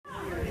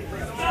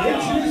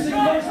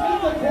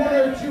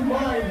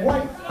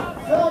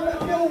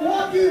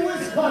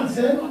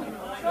Johnson.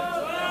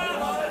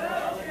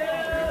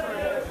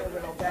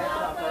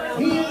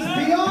 He is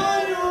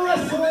Beyond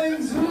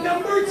Wrestling's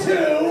number 2.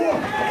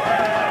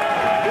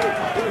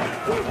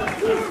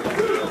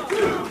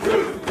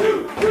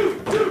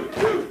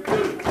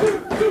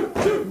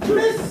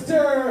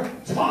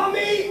 Mr.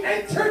 Tommy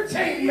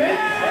Entertainment.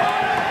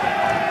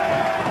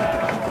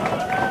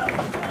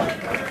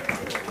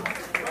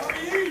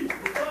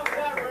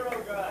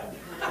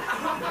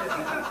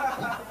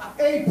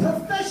 A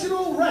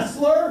professional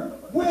wrestler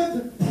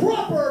with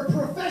proper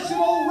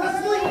professional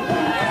wrestling boots.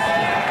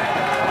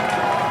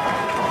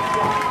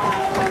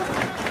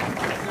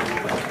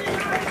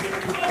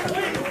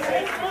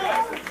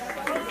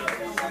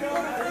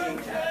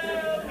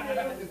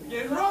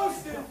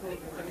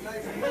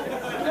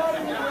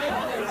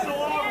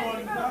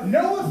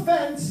 No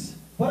offense,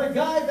 but a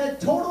guy that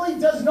totally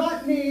does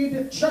not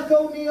need Chuck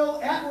O'Neil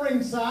at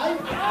ringside.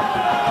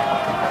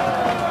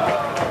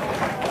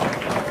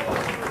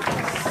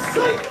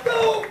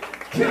 Psycho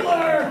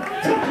Killer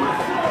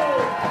Tommaso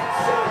Ciampa!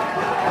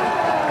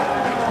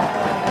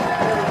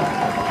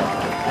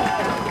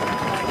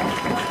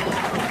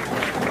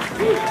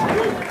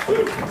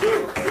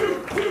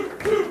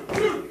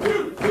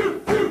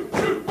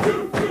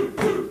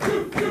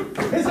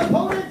 His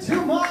opponent to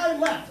my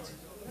left,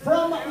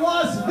 from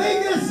Las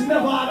Vegas,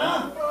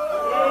 Nevada,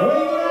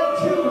 weighing at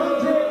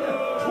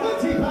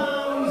 220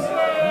 pounds,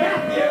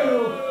 Matthew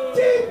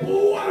Deep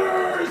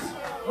Waters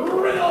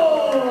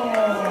Riddle!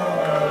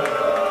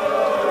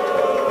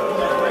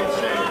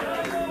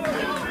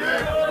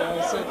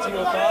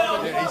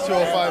 Yeah, he's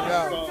 205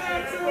 now.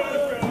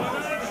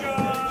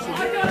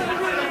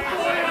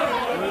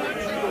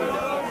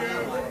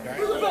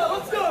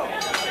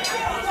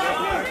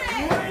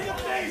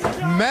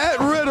 Matt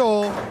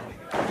Riddle.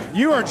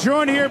 You are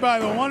joined here by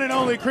the one and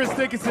only Chris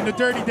Dickinson, the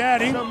Dirty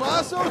Daddy.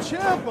 Tommaso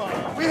Ciampa.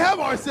 We have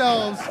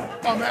ourselves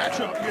a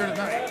matchup here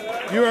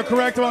tonight. You are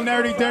correct on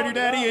Dirty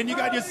Daddy, and you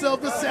got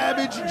yourself the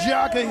Savage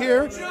Jaka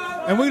here.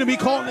 And we're going to be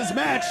calling this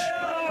match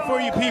for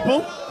you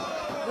people.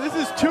 This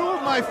is two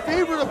of my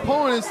favorite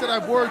opponents that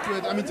I've worked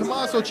with. I mean,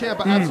 Tommaso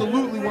Ciampa,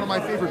 absolutely one of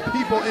my favorite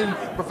people in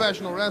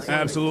professional wrestling.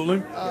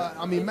 Absolutely.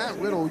 I mean, Matt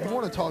Riddle, you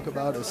want to talk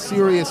about a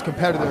serious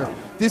competitor.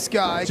 This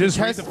guy, just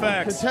read the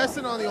facts.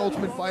 Contestant on the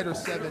Ultimate Fighter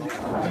 7.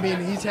 I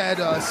mean, he's had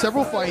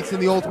several fights in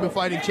the Ultimate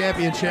Fighting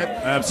Championship.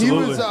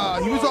 Absolutely.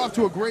 He was off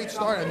to a great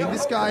start. I mean,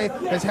 this guy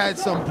has had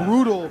some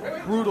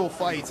brutal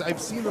fights.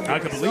 I've seen them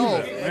myself. I can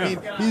believe it. Yeah. I mean,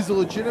 he's a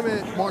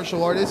legitimate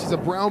martial artist. He's a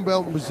brown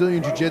belt in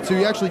Brazilian Jiu-Jitsu.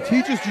 He actually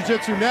teaches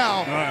Jiu-Jitsu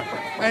now.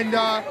 And,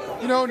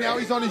 you know, now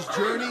he's on his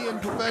journey in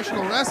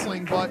professional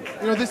wrestling. But,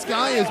 you know, this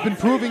guy has been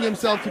proving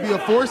himself to be a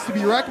force to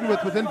be reckoned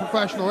with within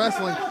professional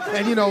wrestling.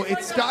 And, you know,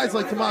 it's guys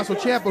like Tommaso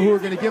Ciampa who are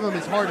going to give him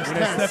his hardest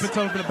test. Step it's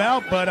talking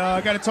about, but I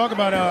got to talk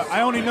about,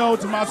 I only know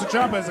Tommaso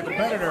Ciampa as a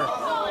competitor.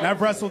 And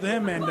I've wrestled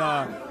him, and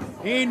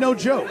he ain't no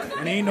joke,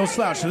 and he ain't no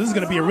slouch. So this is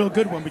going to be a real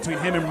good one between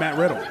him and Matt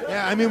Riddle.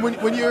 Yeah, I mean,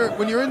 when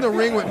you're in the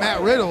ring with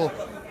Matt Riddle,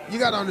 you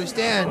got to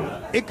understand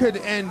it could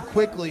end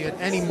quickly at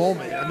any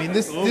moment. I mean,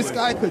 this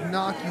guy could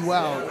knock you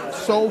out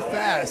so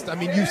fast. I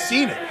mean, you've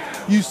seen it.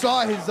 You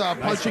saw his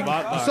punching.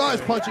 You saw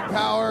his punching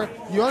power.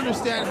 You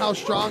understand how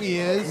strong he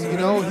is. You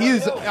know, he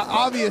is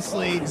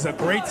obviously. He's a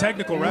great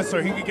technical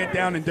wrestler. He could get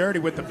down and dirty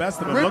with the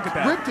best of them. Look at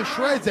that. Ripped to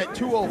shreds at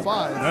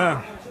 205.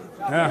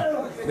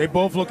 Yeah. They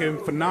both look in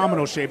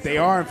phenomenal shape. They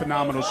are in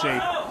phenomenal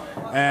shape,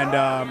 and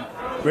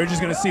we're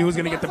just gonna see who's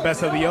gonna get the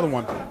best of the other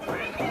one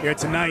here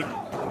tonight.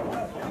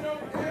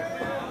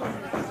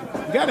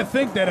 You got to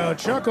think that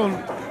Chuck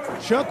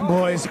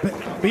boys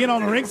being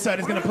on the ringside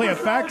is going to play a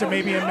factor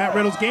maybe in Matt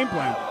Riddle's game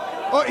plan.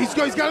 Oh, he's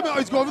got it.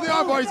 He's going for the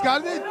armbar. He's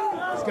got it.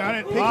 He's got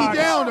it. Pinky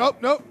down. Oh,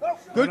 nope.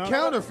 Good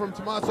counter from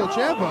Tommaso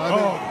Ciampa. I mean,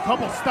 a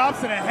couple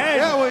stops in the head.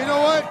 Yeah, well, you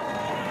know what?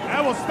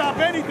 That will stop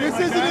anything. This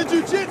isn't a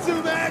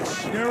jiu-jitsu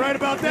match. You're right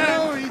about that.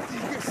 No, he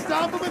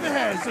stomp him in the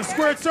head. It's a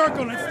squared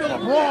circle, and it's still a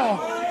brawl.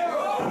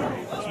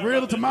 It's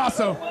Riddle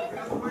Tommaso.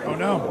 Oh,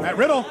 no. Matt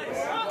Riddle.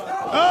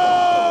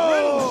 Oh!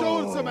 Riddle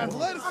showing some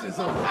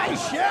athleticism.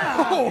 Nice,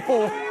 yeah.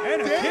 Oh,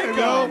 and a there kick you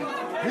go.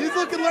 He's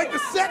looking like the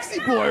sexy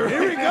boy.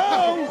 Here we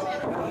go.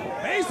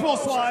 Baseball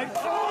slide.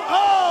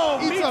 Oh,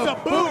 meets a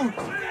boot.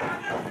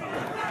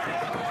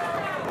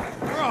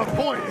 We're on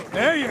point.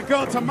 There you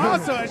go.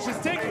 Tommaso is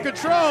just taking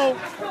control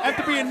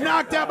after being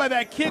knocked out by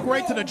that kick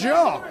right to the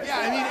jaw. Yeah,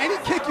 I mean, any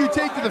kick you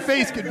take to the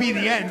face could be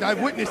the end.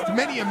 I've witnessed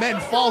many a men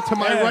fall to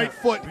my right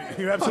foot.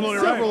 You're absolutely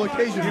on several right.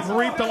 occasions. You've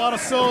reaped a lot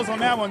of souls on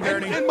that one,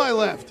 Dirty. And my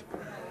left.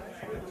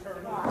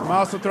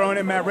 Tommaso throwing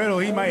in Matt Riddle.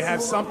 He might have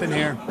something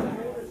here.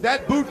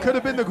 That boot could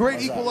have been the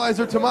great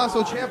equalizer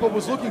Tommaso Ciampa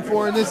was looking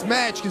for in this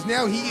match, because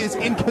now he is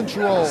in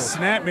control.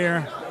 Snap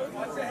mirror.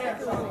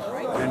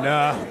 And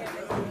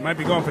might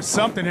be going for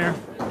something here.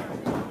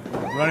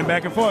 Running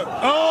back and forth.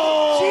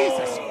 Oh!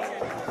 Jesus!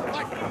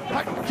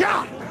 My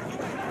God!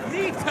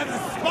 Knee to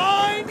the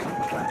spine.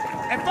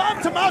 If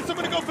I'm Tommaso, I'm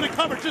going to go for the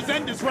cover. Just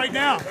end this right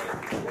now.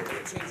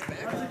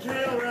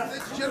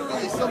 That's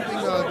generally something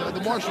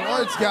the martial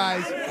arts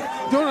guys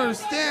don't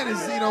understand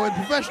is, you know, in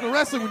professional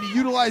wrestling, when you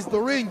utilize the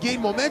ring,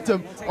 gain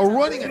momentum, a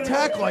running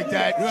attack like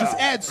that just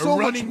adds so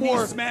much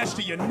more. Smash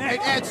to your neck.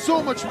 It adds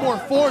so much more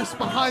force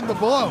behind the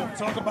blow.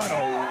 Talk about a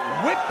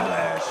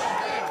whiplash.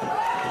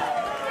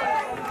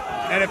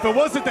 And if it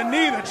wasn't the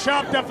knee, the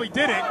chop definitely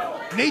did it.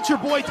 Nature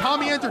Boy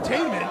Tommy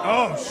Entertainment.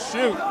 Oh,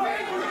 shoot.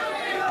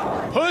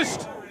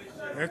 Pushed.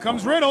 Here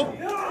comes Riddle.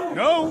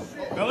 No.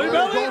 Belly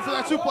belly. Going for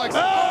that suplex.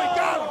 Oh, he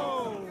got him.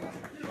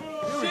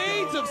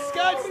 Shades of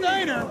Scott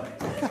Steiner.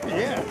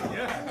 Yeah.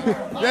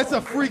 That's a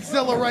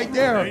freakzilla right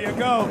there. There you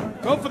go.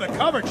 Go for the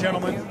cover,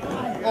 gentlemen.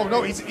 Oh,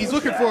 no, he's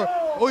looking for,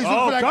 looking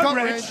for that gut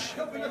wrench.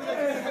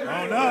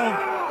 Oh, no.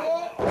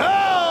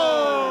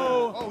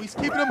 Oh! Oh, he's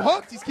keeping him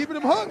hooked. He's keeping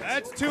him hooked.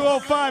 That's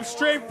 205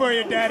 straight for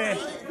you, Daddy.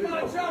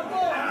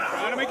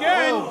 Got him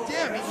again. Oh,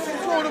 damn,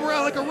 he's throwing him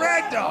around like a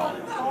rag doll.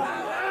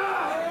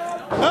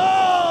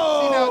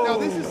 Oh! See, now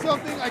this is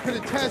something I could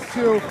attest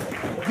to.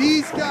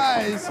 These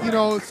guys, you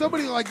know,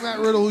 somebody like Matt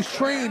Riddle, who's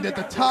trained at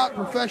the top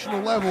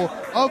professional level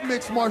of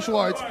mixed martial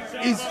arts,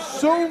 is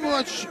so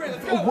much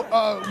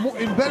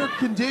in better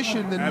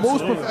condition than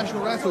most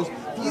professional wrestlers.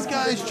 These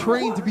guys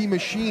train to be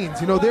machines.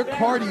 You know, their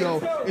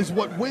cardio is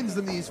what wins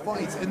them these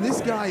fights. And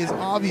this guy is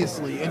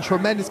obviously in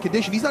tremendous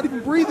condition. He's not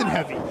even breathing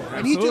heavy.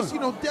 And he just, you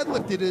know,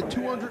 deadlifted a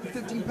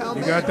 215-pound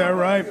man. You got that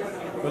right.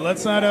 But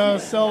let's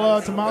not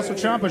sell Tommaso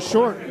Ciampa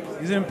short.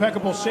 He's in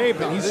impeccable shape,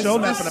 and he's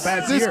shown that for the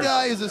past year. This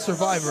guy is a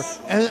survivor.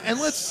 And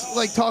let's,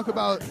 like, talk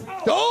about...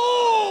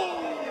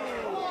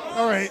 Oh!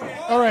 All right.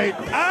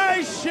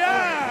 Aisha!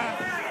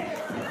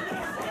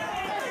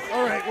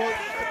 All right, well,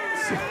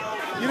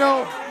 you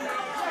know...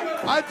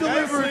 I've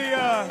delivered.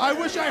 I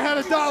wish I had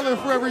 $1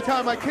 for every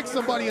time I kick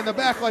somebody in the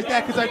back like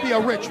that, because I'd be a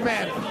rich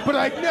man. But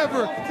I'd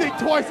never think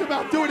twice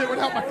about doing it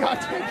without my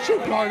goddamn shin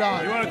guard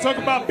on. You want to talk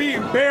about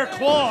being bare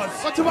claws?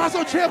 But Tommaso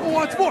Ciampa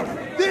wants more.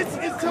 This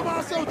is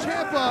Tommaso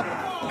Ciampa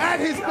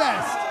at his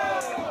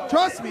best.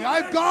 Trust me,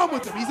 I've gone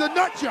with him. He's a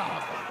nut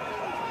job.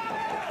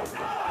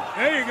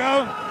 There you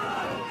go.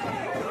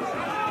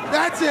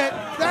 That's it.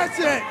 That's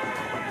it.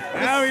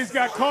 Now he's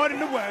got caught in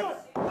the web.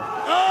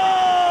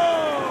 Oh!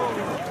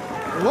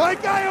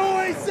 Like I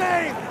always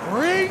say,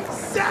 ring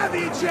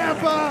savvy,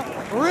 Ciampa.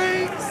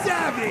 Ring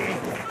savvy.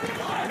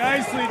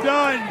 Nicely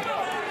done.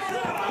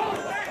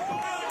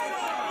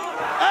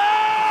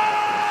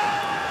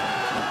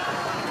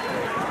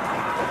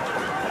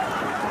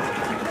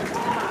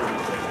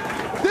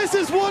 This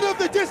is one of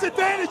the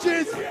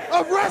disadvantages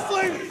of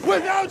wrestling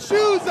without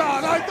shoes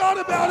on. I thought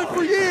about it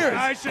for years.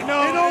 I should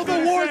know. In all the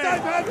wars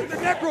I've had with the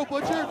Necro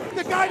Butcher,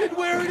 the guy didn't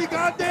wear any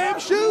goddamn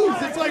shoes.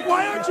 It's like,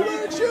 why aren't you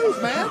wearing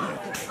shoes, man?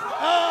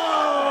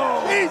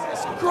 Oh!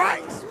 Jesus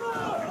Christ!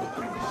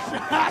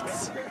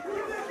 Shots!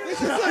 This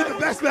is like the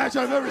best match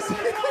I've ever seen.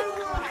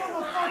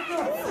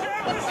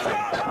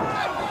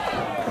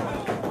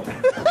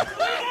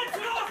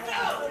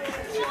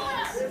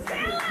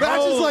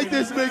 Matches like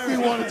this make me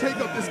want to take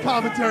up this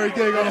commentary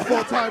gig on a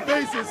full-time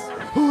basis.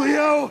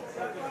 Julio.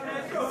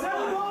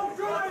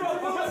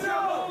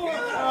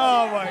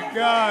 Oh my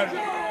God.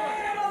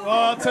 Well,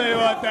 I'll tell you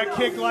what, that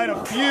kick light a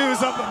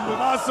fuse up in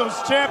Tommaso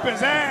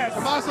Ciampa's ass.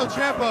 Tommaso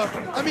Ciampa,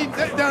 I mean,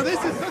 now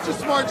this is such a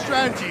smart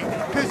strategy,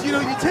 because, you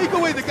know, you take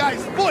away the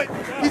guy's foot,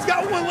 he's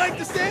got one leg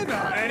to stand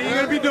on. And he ain't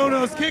gonna be doing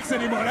those kicks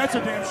anymore, that's for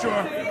damn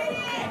sure.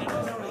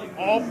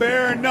 All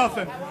bare and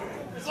nothing.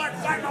 It's like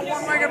fighting a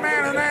one-legged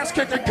man in an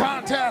ass-kicking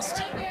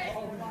contest.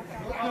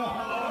 Oh,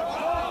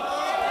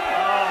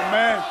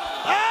 man.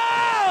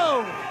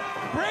 Oh!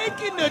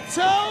 Breaking the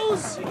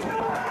toes.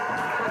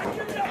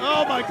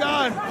 Oh, my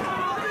God.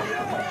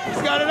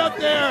 He's got it up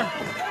there.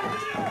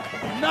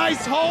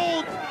 Nice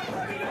hold.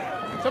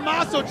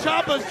 Tommaso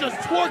Ciampa's just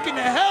twerking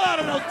the hell out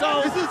of those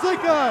toes. This is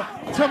like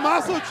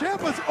Tommaso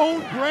Ciampa's own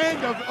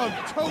brand of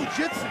toe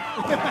jitsu.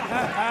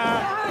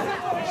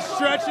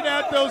 Stretching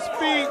out those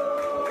feet.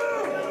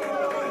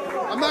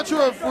 I'm not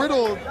sure if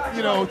Riddle,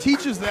 you know,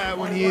 teaches that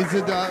when he is,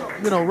 you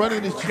know,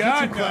 running his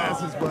jiu-jitsu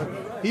classes, but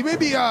he may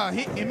be,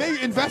 he may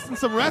invest in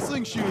some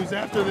wrestling shoes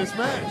after this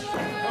match.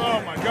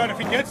 Oh my God! If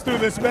he gets through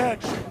this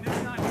match,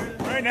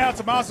 right now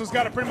Tommaso's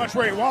got it pretty much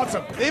where he wants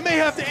him. They may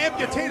have to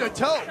amputate a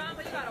toe.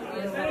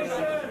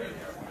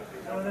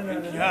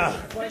 Yeah.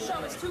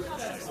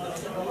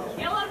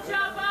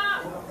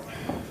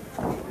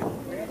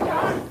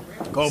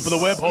 Go for the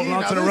whip, holding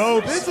on to the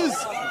ropes.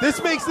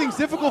 This makes things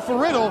difficult for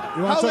Riddle.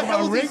 How the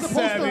hell is he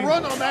supposed to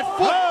run on that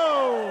foot?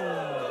 Oh!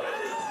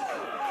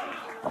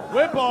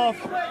 Whip off.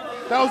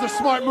 That was a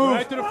smart move.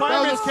 Right to the that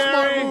fireman's was a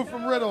carry. smart move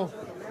from Riddle.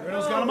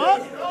 Riddle's got him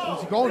up.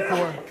 What's he going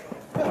for?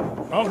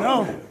 Oh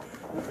no.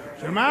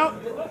 Get him out.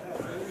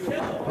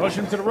 Push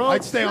him to the ropes.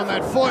 I'd stay on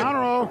that foot. Counter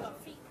roll.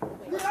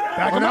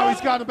 Back him now up.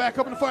 he's got him back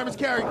up in the fireman's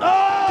carry.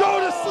 Oh! Go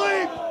to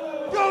sleep!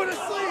 Go to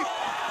sleep!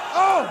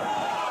 Oh!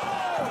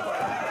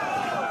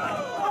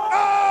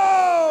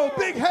 Oh!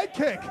 Big head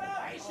kick.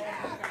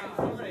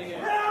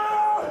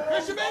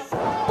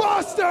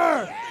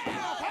 Buster!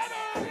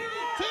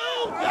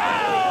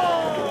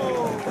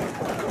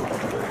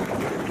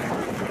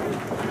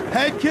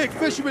 Head kick,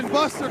 Fisherman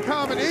Buster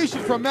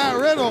combination from Matt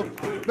Riddle.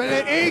 but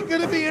it ain't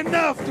gonna be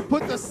enough to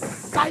put the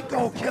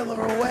psycho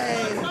killer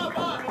away.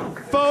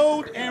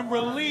 Fold and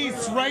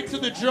release right to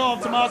the jaw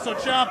of Tommaso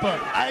Ciampa.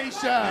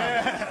 Aisha.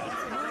 Yeah.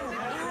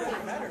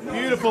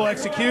 Beautiful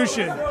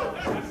execution.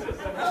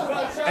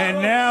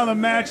 And now the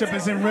matchup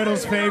is in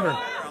Riddle's favor.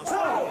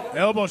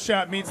 Elbow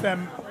shot meets that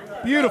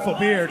beautiful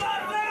beard.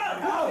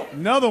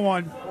 Another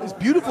one. His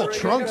beautiful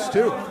trunks,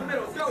 too.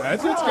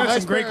 It's got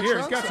some great gear.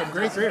 He's got some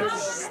great gear.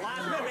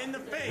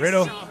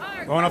 Riddle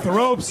going off the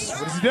ropes.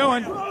 What is he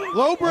doing?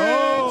 Low bridge.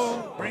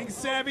 Oh, ring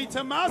savvy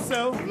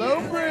Tommaso.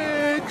 Low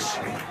bridge.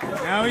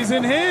 Now he's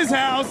in his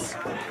house.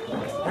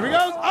 Here he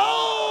goes.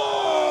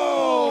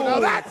 Oh! Now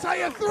that's how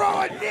you throw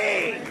a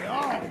knee.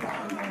 Oh,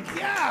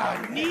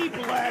 yeah. Knee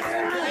blast.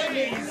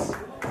 Jeez.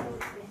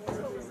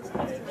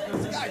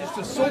 This guy just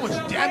does so much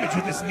damage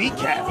with his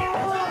kneecap.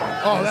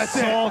 Oh, that's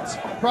Assault.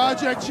 it.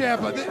 Project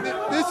Ciampa.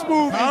 This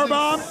move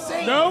Powerbomb. is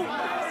insane. No.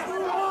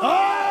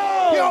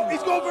 Oh! Yo,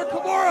 he's going for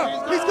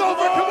Kimura. He's going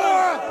for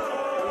Kimura.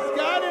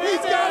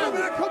 He's got him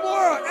in a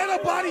Kimura and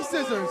a body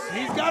scissors.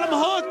 He's got him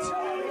hooked.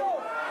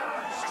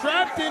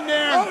 Strapped in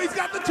there. Oh, he's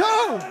got the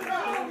toe.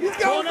 He's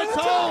going for the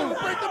toe.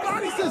 toe. Break the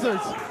body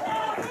scissors.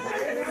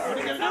 What are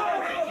you gonna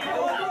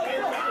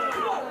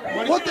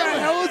do? What the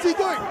hell is he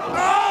doing?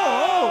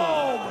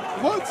 Oh!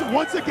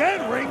 Once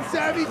again, ring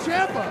savvy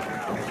Ciampa.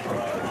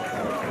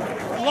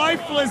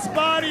 Lifeless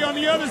body on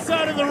the other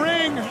side of the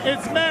ring.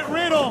 It's Matt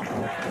Riddle.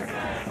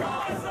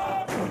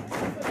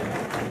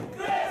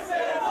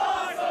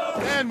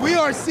 And we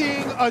are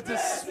seeing a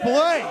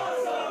display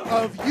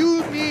of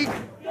unique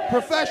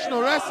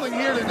professional wrestling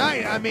here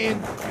tonight. I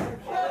mean,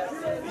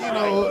 you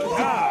know,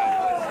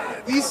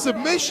 these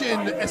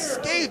submission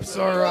escapes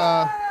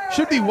are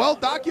should be well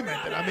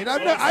documented. I mean,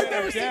 I've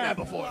never seen that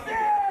before.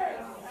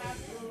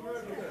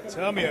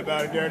 Tell me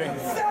about it, Dirty.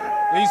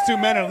 These two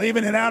men are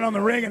leaving it out on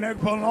the ring, and they're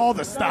pulling all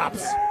the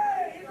stops.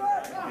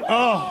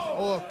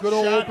 Oh, good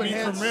old shot open meets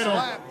hand from Riddle.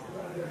 slap.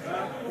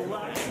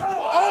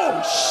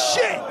 Oh,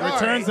 shit.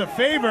 Returns the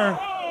favor.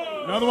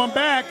 Another one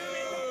back.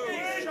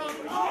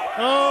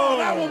 Oh,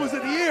 that one was in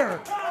the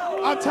ear.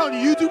 I'm telling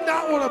you, you do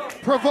not want to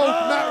provoke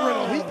Matt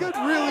Riddle. He could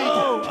really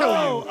kill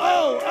you.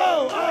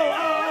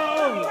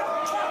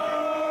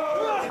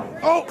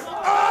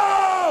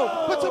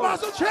 But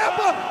Tommaso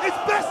Ciampa is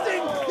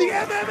besting the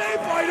MMA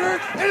fighter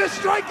in a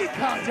striking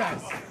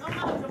contest.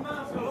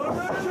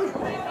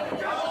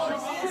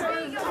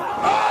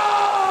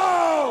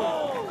 Oh!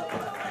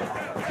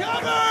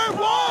 Cover!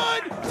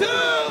 1, 2,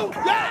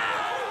 yeah!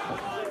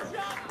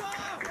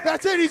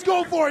 That's it. He's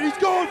going for it. He's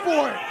going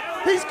for it.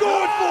 He's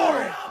going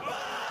for it.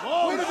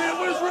 Whoa. Wait a minute.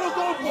 What is Riddle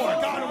going for? Oh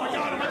my God, oh my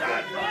God, oh my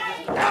God.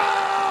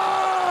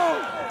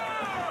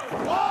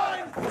 Oh!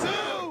 1, 2,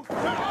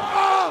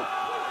 oh!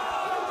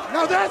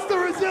 Now that's the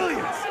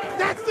resilience.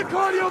 That's the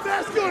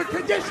cardiovascular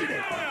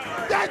conditioning.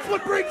 That's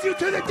what brings you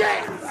to the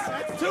dance.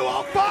 That's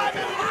 205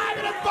 and live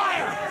in a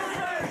fire.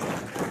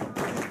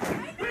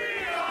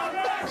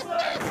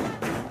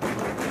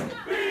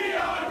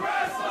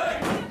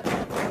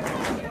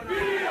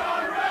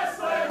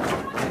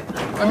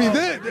 I mean,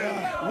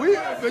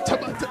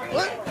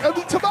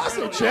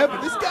 Tommaso Ciampa,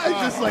 this guy's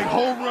just like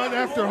home run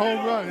after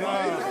home run. It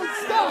don't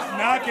stop.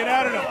 Knock it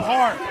out of the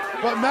park.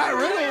 But Matt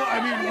Riddle, I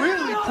mean,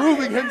 really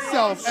proving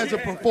himself as a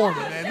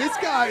performer, man. This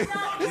guy,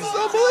 this is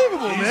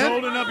unbelievable, He's man.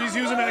 holding up. He's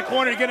using that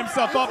corner to get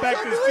himself up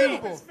back to his feet.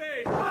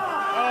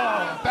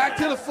 Oh, back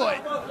to the foot.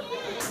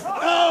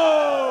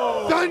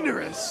 Oh!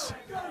 Thunderous.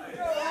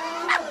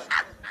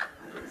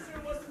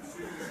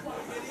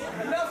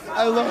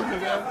 I love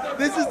it, man.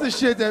 This is the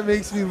shit that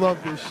makes me love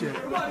this shit.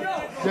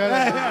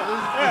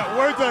 Yeah,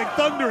 words like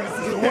thunderous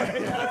is the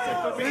way.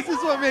 This is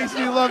what makes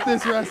me love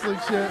this wrestling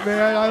shit,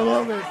 man. I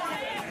love it.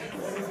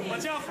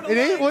 It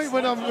ain't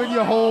when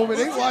you're home. It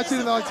ain't watching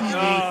it on TV.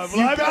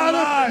 You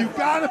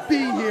gotta be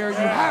here. You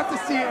have to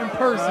see it in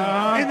person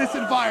in this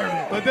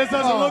environment. But this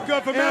doesn't look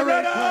good for Matt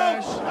Riddle.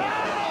 Crash.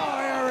 Oh,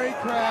 air raid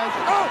crash.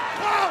 Oh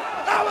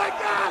my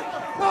God!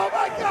 Oh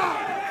my God!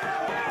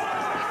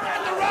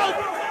 And the rope.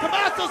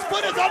 Tommaso's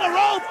foot is on the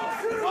rope.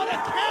 On a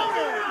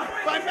counter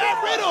by Matt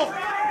Riddle.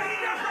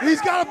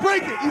 He's got to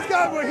break it. He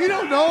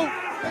don't know.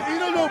 He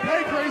don't know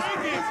pancreas.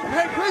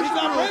 Pancreas. He's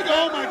not breaking.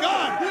 Oh my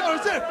God. You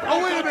understand?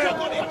 Oh, wait a minute.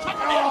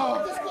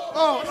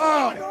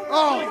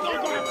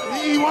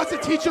 He wants to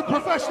teach him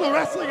professional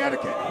wrestling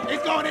etiquette.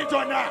 He's going into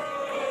it now.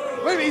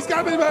 Wait a minute. He's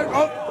got to be back.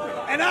 Oh.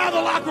 And now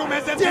the locker room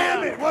has emptied.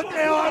 Damn it. What the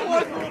hell? I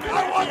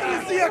wanted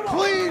to see a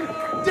clean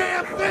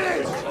damn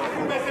finish.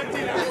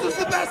 This was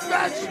the best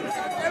match.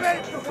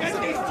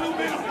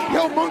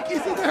 Yo,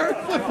 monkeys in there in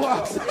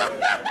flip-flops.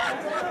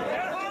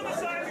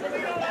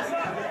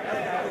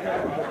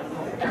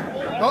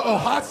 Uh-oh,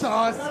 hot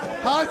sauce.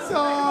 Hot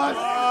sauce.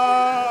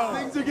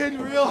 Things are getting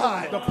real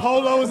hot. The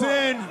polo's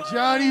in.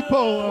 Johnny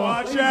Polo.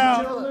 Watch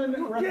out.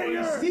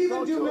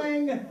 Stephen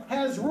Dumang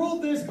has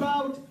ruled this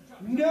bout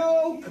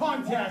no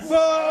contest. In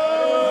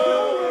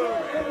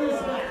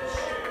this match.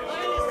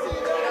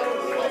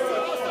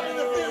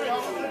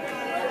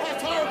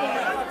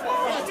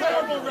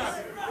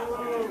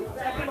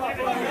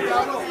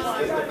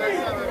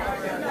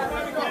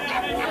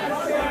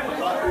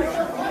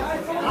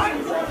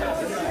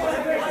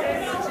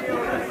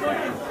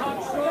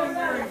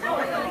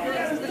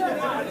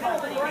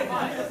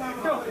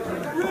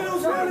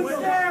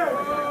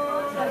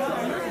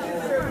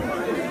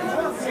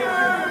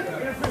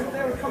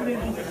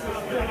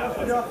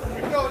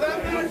 Go,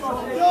 that man.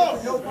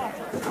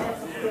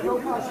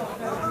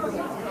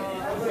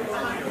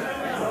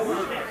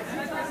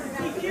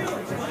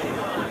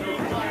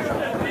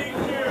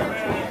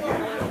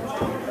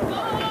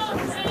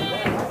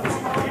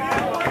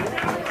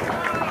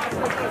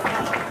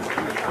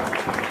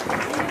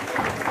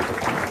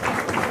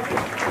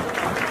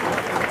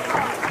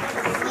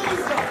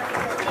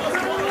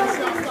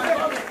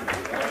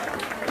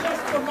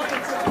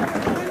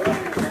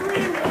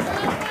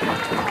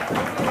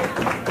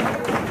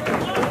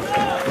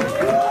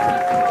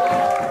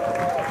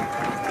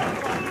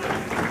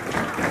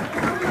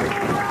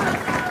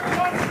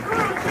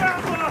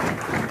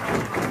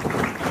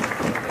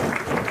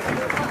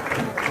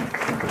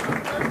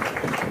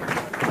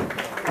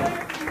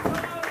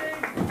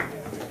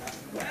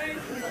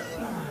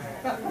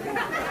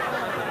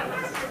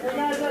 Hey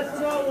guys, that's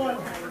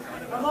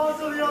 2-1. I'm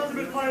also the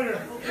Ultimate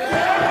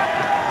Fighter.